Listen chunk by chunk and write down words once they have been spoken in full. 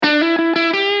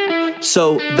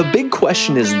So the big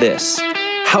question is this: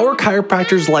 how are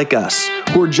chiropractors like us,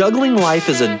 who are juggling life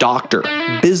as a doctor,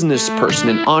 business person,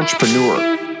 and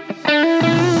entrepreneur,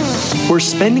 we're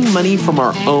spending money from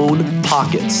our own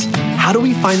pockets, how do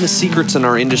we find the secrets in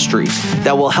our industry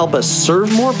that will help us serve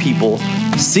more people,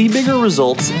 see bigger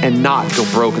results, and not go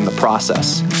broke in the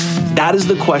process? That is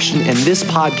the question, and this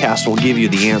podcast will give you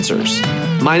the answers.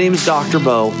 My name is Dr.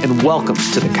 Bo, and welcome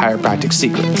to the Chiropractic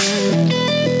Secrets.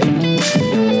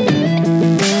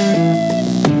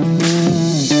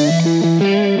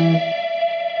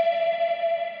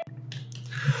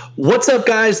 What's up,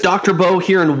 guys? Dr. Bo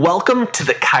here, and welcome to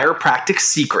the Chiropractic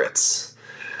Secrets.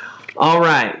 All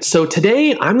right, so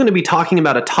today I'm going to be talking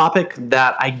about a topic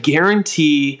that I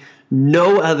guarantee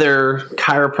no other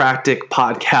chiropractic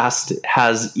podcast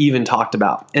has even talked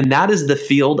about, and that is the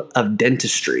field of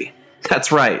dentistry.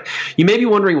 That's right. You may be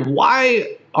wondering,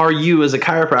 why are you as a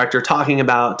chiropractor talking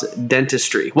about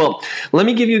dentistry? Well, let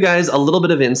me give you guys a little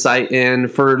bit of insight. And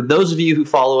for those of you who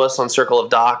follow us on Circle of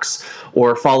Docs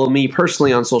or follow me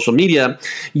personally on social media,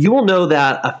 you will know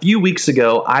that a few weeks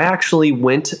ago, I actually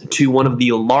went to one of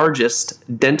the largest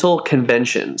dental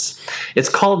conventions. It's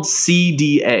called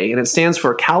CDA, and it stands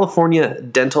for California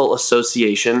Dental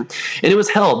Association, and it was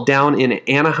held down in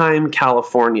Anaheim,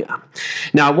 California.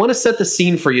 Now, I want to set the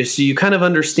scene for you so you kind of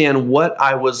understand what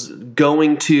I was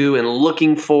going to and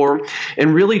looking for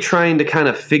and really trying to kind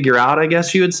of figure out, I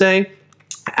guess you would say,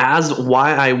 as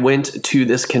why I went to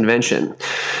this convention.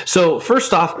 So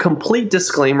first off, complete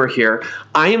disclaimer here.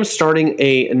 I am starting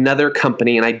another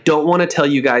company, and I don't want to tell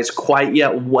you guys quite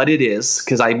yet what it is,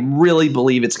 because I really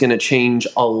believe it's going to change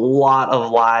a lot of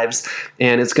lives,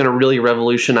 and it's going to really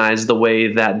revolutionize the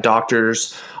way that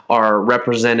doctors are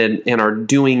represented and are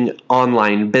doing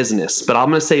online business. But I'm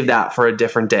going to save that for a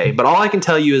different day. But all I can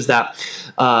tell you is that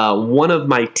one of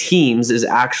my teams is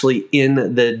actually in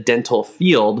the dental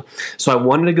field. So I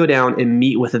wanted to go down and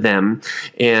meet with them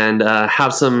and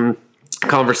have some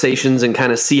conversations and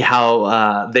kind of see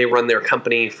how they run their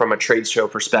company from a trade show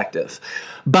perspective.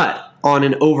 But on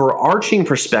an overarching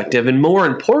perspective, and more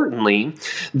importantly,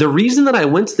 the reason that I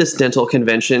went to this dental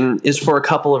convention is for a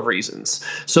couple of reasons.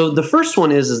 So the first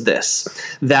one is this,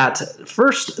 that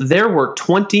first there were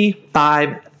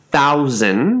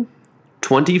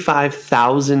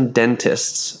 25,000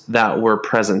 dentists that were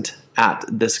present at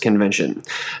this convention.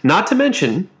 Not to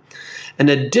mention an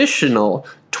additional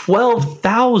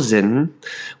 12,000,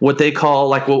 what they call,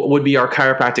 like what would be our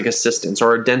chiropractic assistants or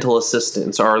our dental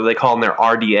assistants, or they call them their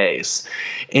RDAs.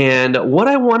 And what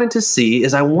I wanted to see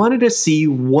is what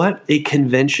a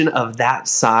convention of that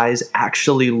size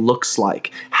actually looks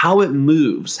like, how it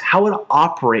moves, how it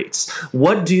operates.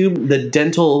 What do the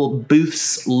dental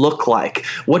booths look like?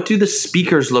 What do the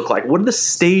speakers look like? What do the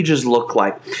stages look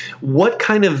like? What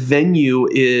kind of venue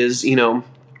is,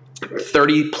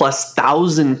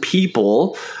 30,000+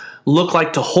 people look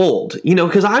like to hold,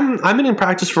 because I've been in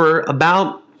practice for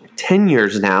about 10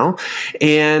 years now.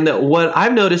 And what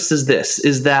I've noticed is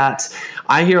that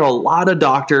I hear a lot of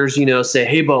doctors, say,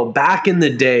 hey, Bo, back in the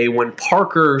day when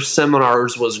Parker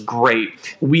Seminars was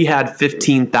great, we had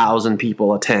 15,000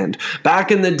 people attend. Back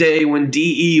in the day when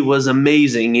DE was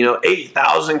amazing,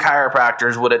 8,000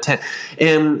 chiropractors would attend.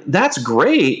 And that's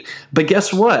great. But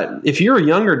guess what? If you're a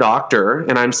younger doctor,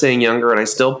 and I'm saying younger, and I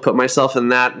still put myself in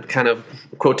that kind of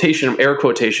air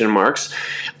quotation marks,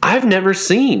 I've never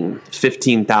seen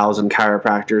 15,000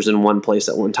 chiropractors in one place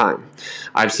at one time.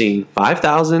 I've seen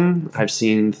 5,000. I've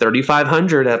seen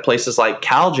 3,500 at places like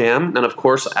CalJam, and of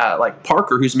course at like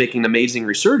Parker, who's making an amazing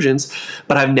resurgence.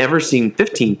 But I've never seen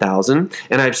 15,000,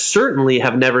 and I've certainly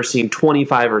have never seen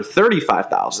 25 or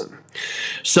 35,000.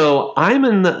 So I'm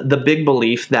in the big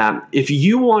belief that if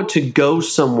you want to go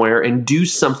somewhere and do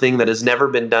something that has never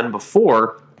been done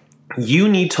before, you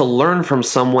need to learn from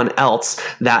someone else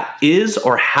that is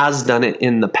or has done it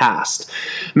in the past.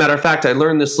 Matter of fact, I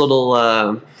learned this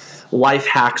little life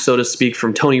hack, so to speak,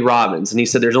 from Tony Robbins. And he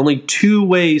said there's only two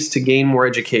ways to gain more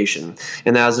education,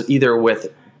 and that is either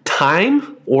with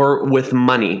time or with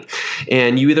money.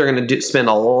 And you either going to spend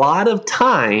a lot of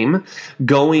time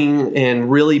going and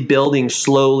really building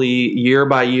slowly year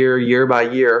by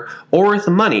year, or with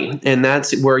money. And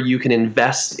that's where you can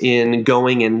invest in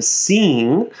going and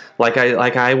seeing, like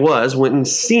I went and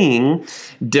seeing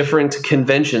different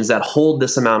conventions that hold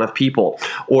this amount of people,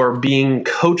 or being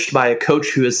coached by a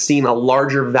coach who has seen a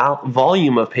larger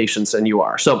volume of patients than you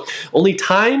are. So only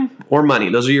time or money.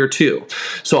 Those are your two.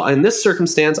 So in this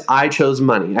circumstance, I chose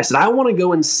money. I said, I want to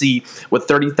go and see what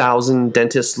 30,000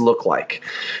 dentists look like.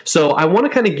 So I want to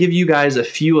kind of give you guys a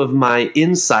few of my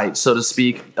insights, so to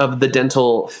speak, of the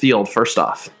dental field first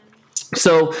off.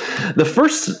 So the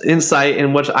first insight,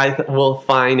 in which I will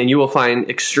find and you will find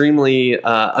extremely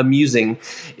amusing,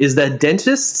 is that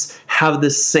dentists have the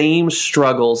same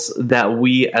struggles that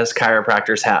we as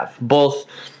chiropractors have, both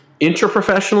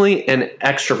intraprofessionally and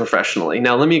extra-professionally.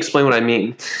 Now, let me explain what I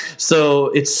mean. So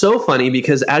it's so funny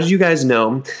because, as you guys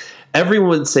know, everyone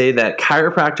would say that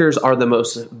chiropractors are the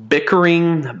most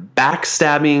bickering,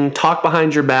 backstabbing, talk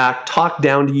behind your back, talk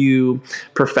down to you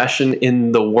profession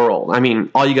in the world. I mean,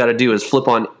 all you got to do is flip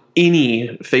on any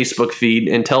Facebook feed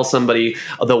and tell somebody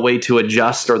the way to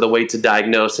adjust or the way to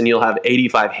diagnose, and you'll have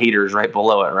 85 haters right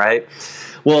below it, right?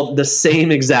 Well, the same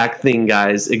exact thing,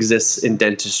 guys, exists in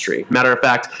dentistry. Matter of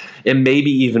fact, it may be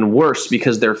even worse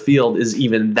because their field is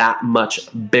even that much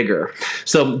bigger.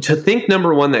 So to think,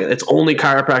 number one, that it's only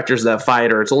chiropractors that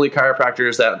fight, or it's only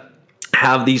chiropractors that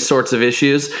have these sorts of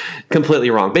issues,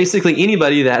 completely wrong. Basically,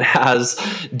 anybody that has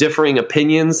differing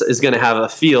opinions is going to have a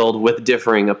field with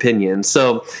differing opinions.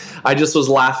 So I just was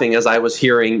laughing as I was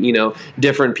hearing,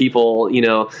 different people,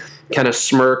 kind of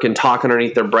smirk and talk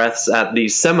underneath their breaths at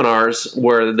these seminars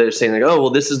where they're saying like, oh, well,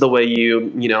 this is the way you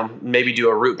maybe do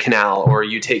a root canal, or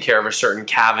you take care of a certain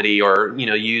cavity, or,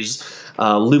 use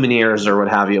lumineers or what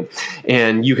have you.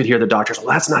 And you could hear the doctors, well,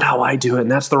 that's not how I do it,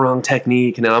 and that's the wrong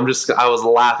technique. And I was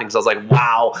laughing because I was like,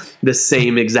 wow, the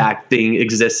same exact thing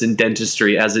exists in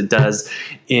dentistry as it does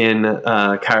in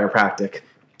chiropractic.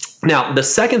 Now, the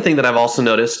second thing that I've also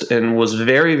noticed and was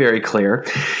very, very clear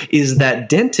is that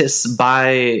dentists,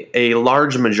 by a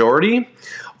large majority,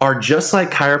 are just like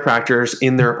chiropractors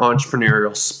in their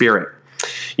entrepreneurial spirit.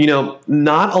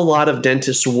 Not a lot of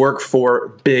dentists work for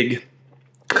big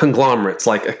conglomerates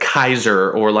like a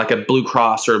Kaiser or like a Blue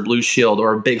Cross or a Blue Shield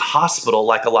or a big hospital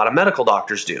like a lot of medical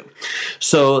doctors do.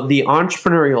 So the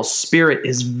entrepreneurial spirit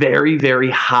is very,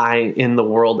 very high in the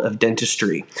world of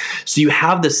dentistry. So you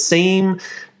have the same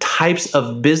types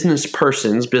of business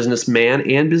persons, businessman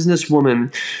and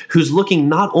businesswoman, who's looking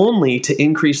not only to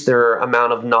increase their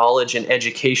amount of knowledge and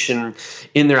education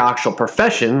in their actual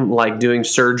profession, like doing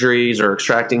surgeries or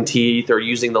extracting teeth or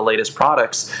using the latest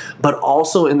products, but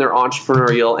also in their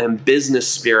entrepreneurial and business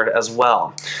spirit as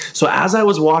well. So as I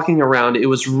was walking around, it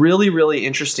was really, really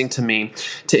interesting to me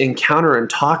to encounter and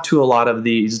talk to a lot of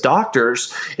these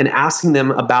doctors and asking them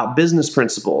about business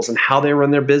principles and how they run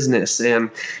their business.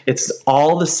 And it's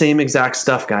all the same exact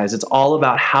stuff, guys. It's all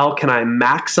about how can I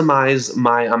maximize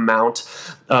my amount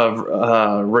of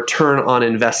return on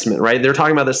investment, right? They're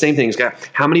talking about the same things.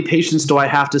 How many patients do I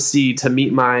have to see to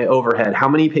meet my overhead? How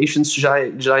many patients should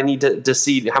I need to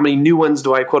see? How many new ones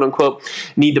do I, quote unquote,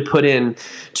 need to put in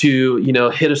to,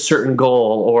 hit a certain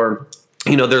goal? Or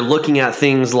they're looking at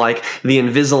things like the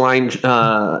Invisalign.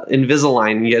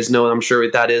 You guys know, I'm sure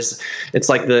what that is. It's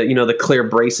like the clear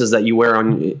braces that you wear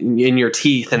in your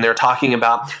teeth, and they're talking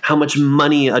about how much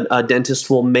money a dentist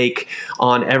will make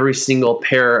on every single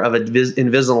pair of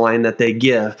Invisalign that they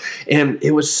give. And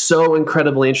it was so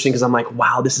incredibly interesting because I'm like,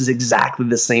 wow, this is exactly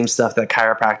the same stuff that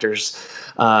chiropractors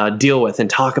deal with and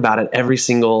talk about at every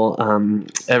single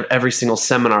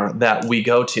seminar that we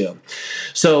go to.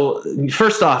 So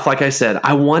first off, like I said,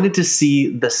 I wanted to see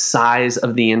the size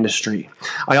of the industry.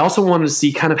 I also wanted to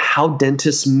see kind of how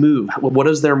dentists move. What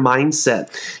is their mindset?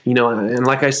 And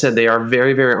like I said, they are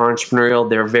very, very entrepreneurial.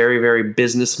 They're very, very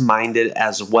business minded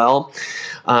as well.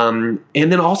 And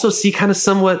then also see kind of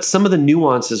some of the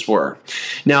nuances were.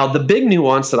 Now, the big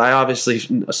nuance that I obviously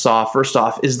saw first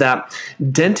off is that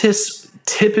dentists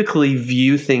typically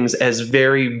view things as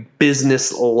very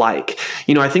business-like.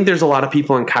 I think there's a lot of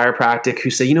people in chiropractic who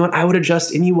say, I would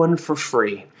adjust anyone for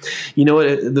free.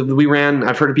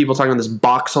 I've heard of people talking about this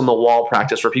box on the wall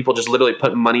practice where people just literally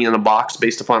put money in a box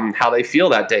based upon how they feel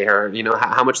that day, or,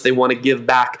 how much they want to give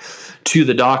back to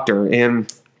the doctor.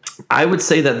 And I would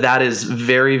say that is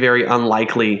very, very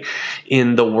unlikely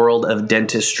in the world of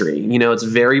dentistry. It's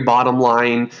very bottom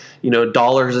line,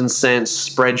 dollars and cents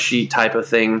spreadsheet type of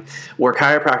thing, where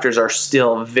chiropractors are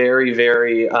still very,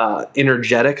 very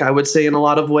energetic, I would say, in a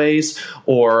lot of ways,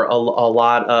 or a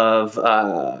lot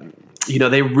of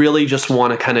they really just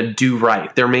want to kind of do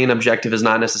right. Their main objective is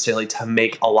not necessarily to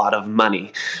make a lot of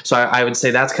money. So I would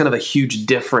say that's kind of a huge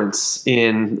difference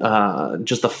in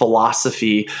just the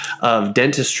philosophy of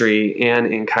dentistry and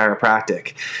in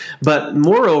chiropractic. But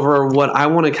moreover, what I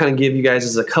want to kind of give you guys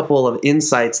is a couple of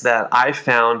insights that I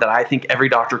found that I think every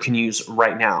doctor can use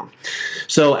right now.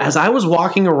 So as I was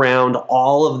walking around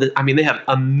they have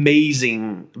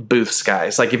amazing booths,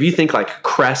 guys. Like if you think like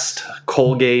Crest,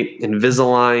 Colgate,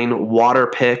 Invisalign,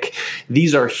 Waterpik,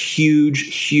 these are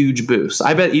huge, huge booths.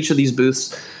 I bet each of these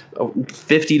booths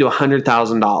 $50,000 to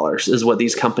 $100,000 is what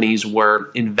these companies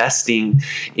were investing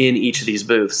in each of these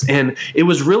booths. And it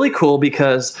was really cool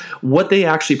because what they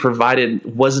actually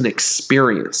provided was an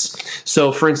experience.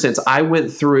 So for instance, I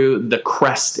went through the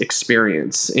Crest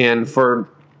experience. And for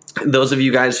those of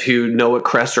you guys who know what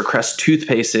Crest or Crest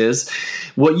toothpaste is,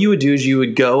 what you would do is you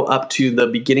would go up to the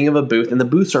beginning of a booth, and the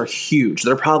booths are huge.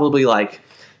 They're probably like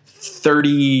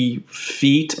 30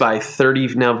 feet by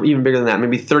 30, now even bigger than that,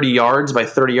 maybe 30 yards by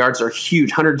 30 yards. Are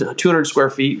huge, 100, 200 square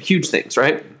feet, huge things,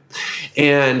 right?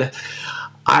 And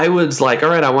I was like, all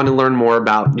right, I want to learn more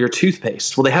about your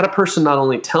toothpaste. Well, they had a person not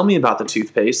only tell me about the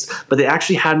toothpaste, but they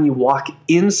actually had me walk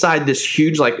inside this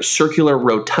huge, like circular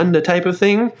rotunda type of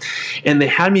thing. And they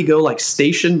had me go like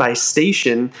station by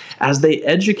station as they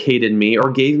educated me or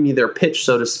gave me their pitch,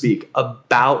 so to speak,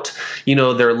 about,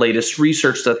 their latest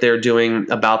research that they're doing,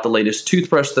 about the latest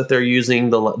toothbrush that they're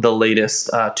using, the latest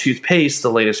toothpaste,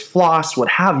 the latest floss, what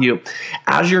have you,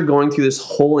 as you're going through this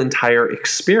whole entire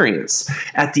experience.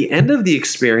 At the end of the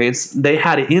experience, they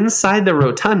had inside the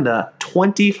rotunda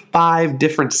 25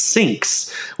 different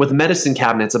sinks with medicine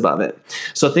cabinets above it.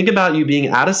 So think about you being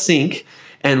at a sink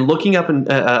and looking up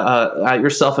at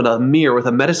yourself in a mirror with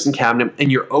a medicine cabinet,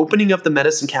 and you're opening up the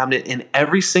medicine cabinet, and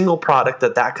every single product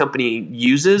that company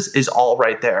uses is all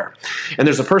right there. And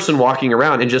there's a person walking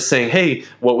around and just saying, hey,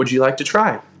 what would you like to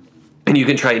try? And you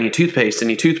can try any toothpaste,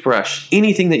 any toothbrush,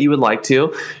 anything that you would like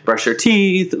to. Brush your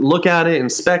teeth, look at it,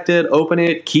 inspect it, open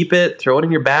it, keep it, throw it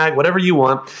in your bag, whatever you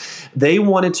want. They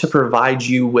wanted to provide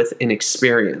you with an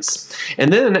experience.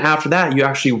 And then after that, you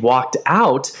actually walked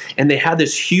out, and they had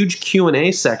this huge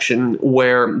Q&A section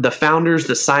where the founders,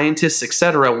 the scientists,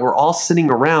 etc., were all sitting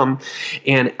around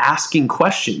and asking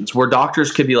questions, where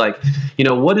doctors could be like,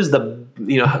 what is the,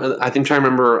 I think, trying to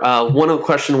remember, one of the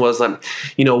question was,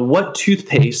 what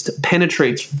toothpaste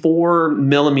penetrates 4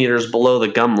 millimeters below the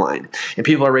gum line? And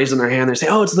people are raising their hand. They say,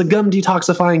 oh, it's the gum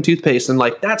detoxifying toothpaste. And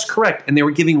that's correct. And they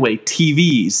were giving away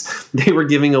TVs. They were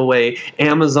giving away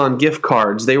Amazon gift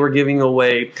cards. They were giving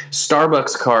away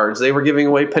Starbucks cards. They were giving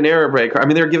away Panera Bread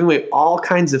cards. They were giving away all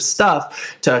kinds of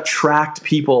stuff to attract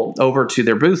people over to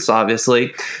their booths,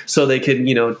 obviously, so they could,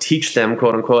 teach them,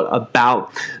 quote unquote,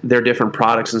 about their different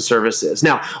products and services.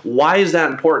 Now, why is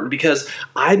that important? Because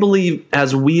I believe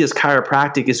as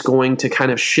chiropractic is going to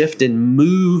kind of shift and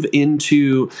move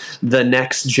into the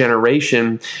next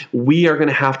generation, we are going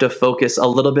to have to focus a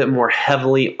little bit more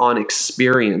heavily on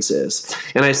experiences.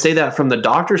 And I say that from the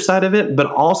doctor side of it, but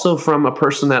also from a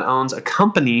person that owns a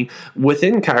company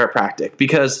within chiropractic,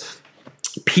 because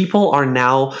people are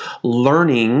now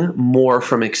learning more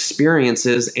from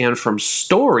experiences and from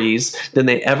stories than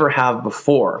they ever have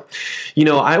before.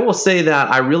 I will say that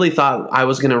I really thought I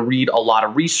was going to read a lot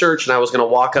of research, and I was going to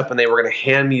walk up and they were going to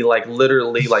hand me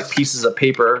literally pieces of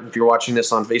paper. If you're watching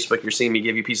this on Facebook, you're seeing me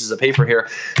give you pieces of paper here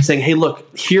saying, hey,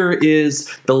 look, here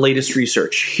is the latest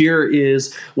research. Here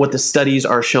is what the studies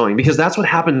are showing, because that's what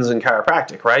happens in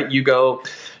chiropractic, right? You go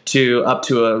up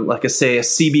to a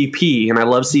CBP, and I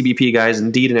love CBP guys,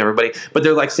 Indeed, and everybody, but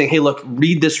they're saying, hey, look,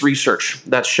 read this research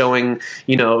that's showing,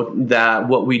 that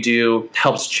what we do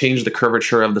helps change the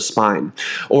curvature of the spine.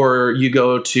 Or you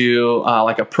go to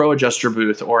a Pro Adjuster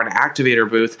booth or an Activator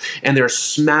booth, and there's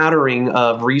smattering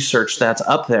of research that's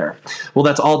up there. Well,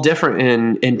 that's all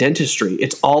different in dentistry.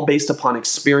 It's all based upon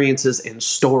experiences and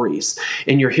stories.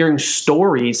 And you're hearing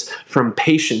stories from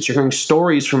patients. You're hearing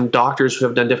stories from doctors who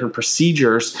have done different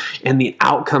procedures and the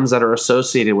outcomes that are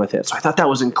associated with it. So I thought that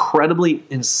was incredibly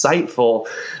insightful,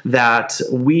 that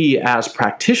we as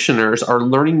practitioners are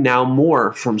learning now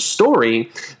more from story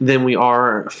than we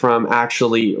are from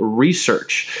actually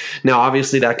research. Now,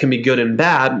 obviously that can be good and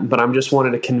bad, but I'm just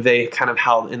wanting to convey kind of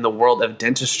how in the world of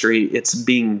dentistry it's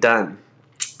being done.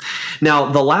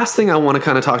 Now, the last thing I want to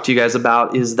kind of talk to you guys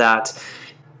about is that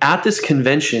at this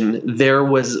convention, there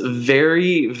was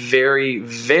very, very,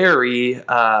 very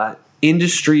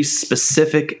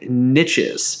industry-specific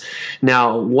niches.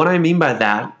 Now, what I mean by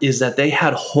that is that they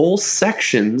had whole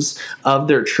sections of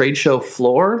their trade show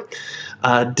floor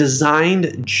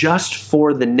designed just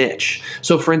for the niche.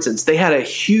 So, for instance, they had a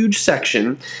huge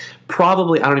section,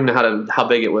 probably, I don't even know how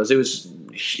big it was. It was,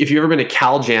 if you've ever been to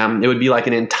CalJam, it would be like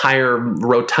an entire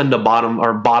rotunda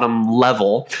bottom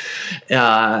level.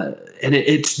 And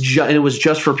it was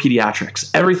just for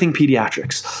pediatrics, everything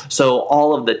pediatrics. So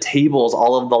all of the tables,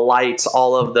 all of the lights,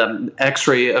 all of the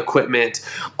X-ray equipment,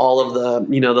 all of the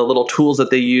the little tools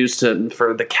that they use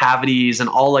for the cavities, and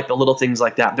all the little things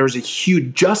like that. There was a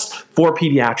huge just for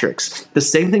pediatrics. The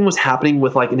same thing was happening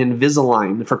with an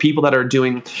Invisalign for people that are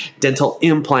doing dental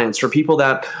implants, for people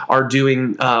that are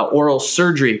doing oral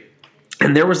surgery.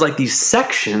 And there was like these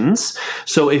sections.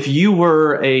 So if you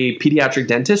were a pediatric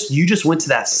dentist, you just went to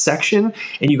that section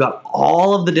and you got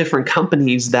all of the different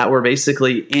companies that were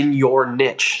basically in your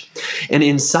niche. And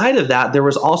inside of that, there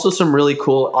was also some really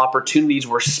cool opportunities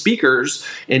where speakers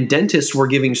and dentists were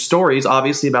giving stories,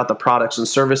 obviously about the products and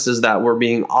services that were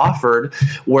being offered,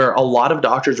 where a lot of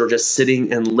doctors were just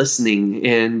sitting and listening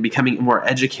and becoming more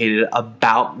educated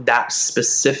about that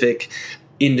specific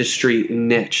industry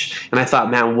niche. And I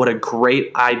thought, man, what a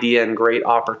great idea and great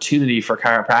opportunity for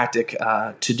chiropractic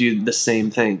to do the same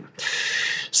thing.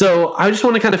 So I just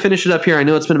want to kind of finish it up here. I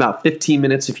know it's been about 15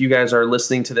 minutes. If you guys are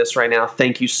listening to this right now,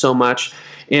 thank you so much.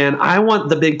 And I want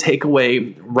the big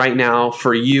takeaway right now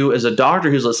for you as a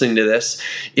doctor who's listening to this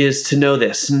is to know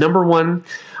this. Number one,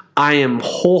 I am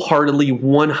wholeheartedly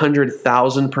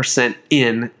 100,000%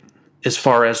 in as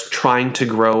far as trying to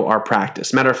grow our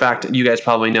practice. Matter of fact, you guys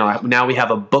probably know, now we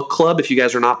have a book club. If you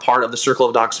guys are not part of the Circle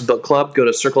of Docs book club, go to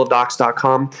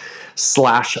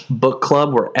circleofdocs.com/book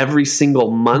club, where every single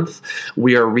month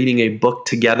we are reading a book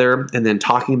together and then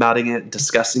talking about it,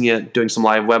 discussing it, doing some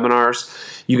live webinars.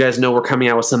 You guys know we're coming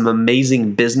out with some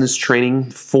amazing business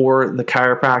training for the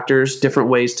chiropractors, different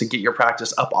ways to get your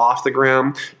practice up off the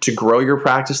ground, to grow your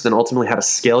practice, then ultimately how to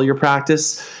scale your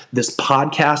practice. This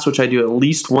podcast, which I do at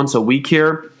least once a week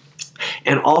here.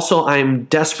 And also, I'm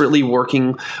desperately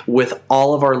working with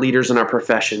all of our leaders in our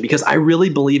profession because I really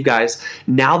believe, guys,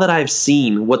 now that I've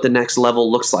seen what the next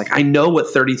level looks like, I know what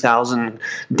 30,000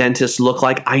 dentists look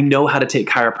like. I know how to take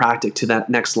chiropractic to that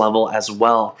next level as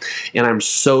well. And I'm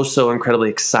so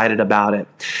incredibly excited about it.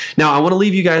 Now, I want to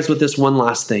leave you guys with this one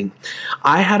last thing.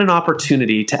 I had an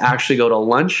opportunity to actually go to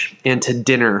lunch and to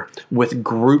dinner with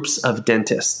groups of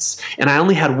dentists. And I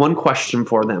only had one question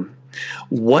for them.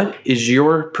 What is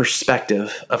your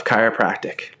perspective of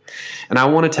chiropractic? And I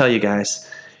want to tell you guys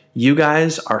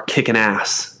are kicking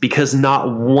ass because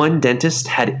not one dentist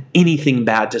had anything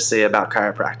bad to say about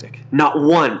chiropractic. Not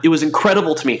one. It was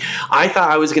incredible to me. I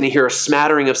thought I was going to hear a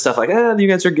smattering of stuff like, you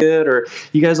guys are good, or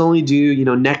you guys only do,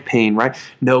 neck pain, right?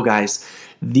 No, guys.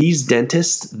 These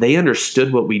dentists, they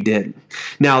understood what we did.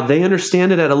 Now, they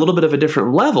understand it at a little bit of a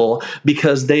different level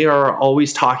because they are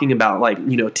always talking about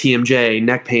TMJ,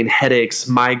 neck pain, headaches,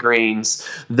 migraines,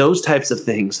 those types of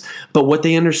things. But what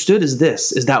they understood is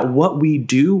that what we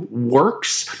do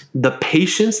works. The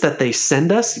patients that they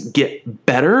send us get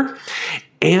better.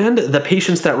 And the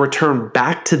patients that return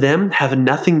back to them have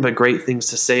nothing but great things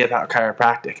to say about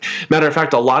chiropractic. Matter of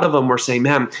fact, a lot of them were saying,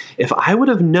 man, if I would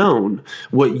have known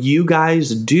what you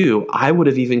guys do, I would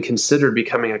have even considered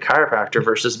becoming a chiropractor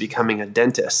versus becoming a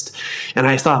dentist. And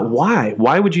I thought, why?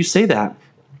 Why would you say that?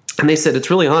 And they said,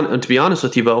 it's really to be honest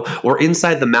with you, Bo, we're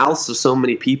inside the mouths of so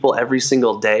many people every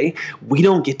single day. We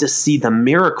don't get to see the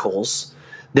miracles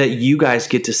that you guys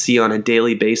get to see on a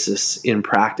daily basis in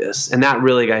practice. And that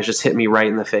really, guys, just hit me right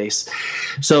in the face.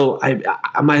 So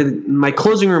my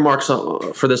closing remarks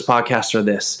for this podcast are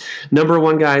this. Number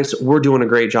one, guys, we're doing a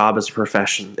great job as a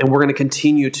profession, and we're going to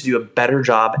continue to do a better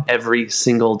job every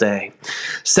single day.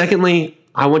 Secondly,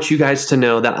 I want you guys to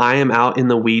know that I am out in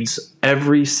the weeds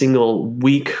every single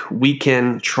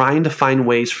weekend, trying to find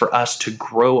ways for us to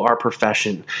grow our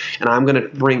profession. And I'm going to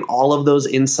bring all of those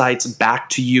insights back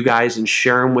to you guys and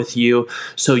share them with you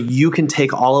so you can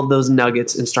take all of those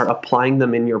nuggets and start applying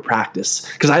them in your practice.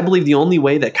 Because I believe the only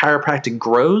way that chiropractic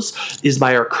grows is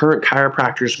by our current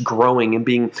chiropractors growing and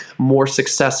being more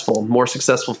successful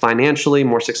financially,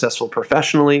 more successful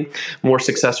professionally, more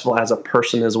successful as a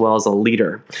person as well as a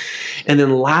leader. And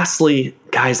then lastly,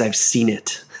 guys, I've seen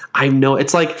it. I know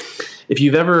it's like if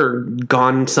you've ever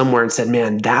gone somewhere and said,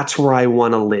 man, that's where I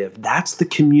want to live. That's the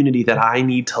community that I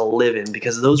need to live in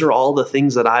because those are all the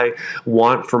things that I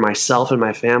want for myself and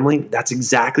my family. That's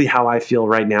exactly how I feel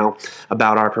right now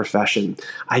about our profession.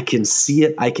 I can see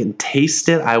it. I can taste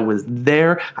it. I was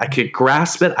there. I could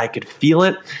grasp it. I could feel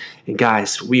it. And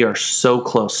guys, we are so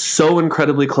close, so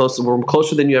incredibly close. We're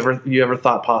closer than you ever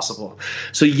thought possible.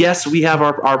 So yes, we have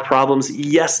our problems.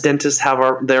 Yes, dentists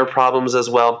have their problems as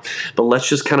well. But let's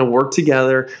just kind of work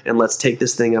together and let's take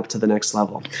this thing up to the next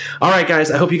level. All right, guys,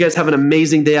 I hope you guys have an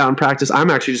amazing day out in practice. I'm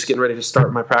actually just getting ready to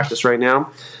start my practice right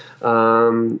now. We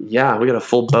got a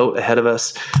full boat ahead of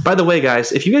us. By the way,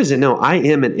 guys, if you guys didn't know, I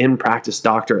am an in-practice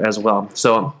doctor as well.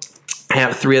 So I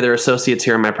have 3 other associates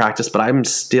here in my practice, but I'm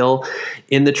still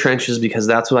in the trenches because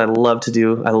that's what I love to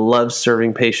do. I love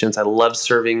serving patients. I love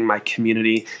serving my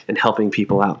community and helping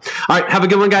people out. All right, have a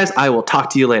good one, guys. I will talk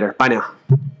to you later. Bye now.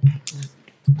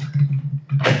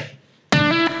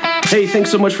 Hey, thanks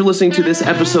so much for listening to this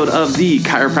episode of The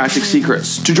Chiropractic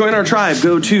Secrets. To join our tribe,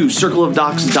 go to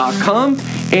circleofdocs.com,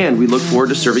 and we look forward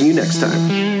to serving you next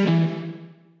time.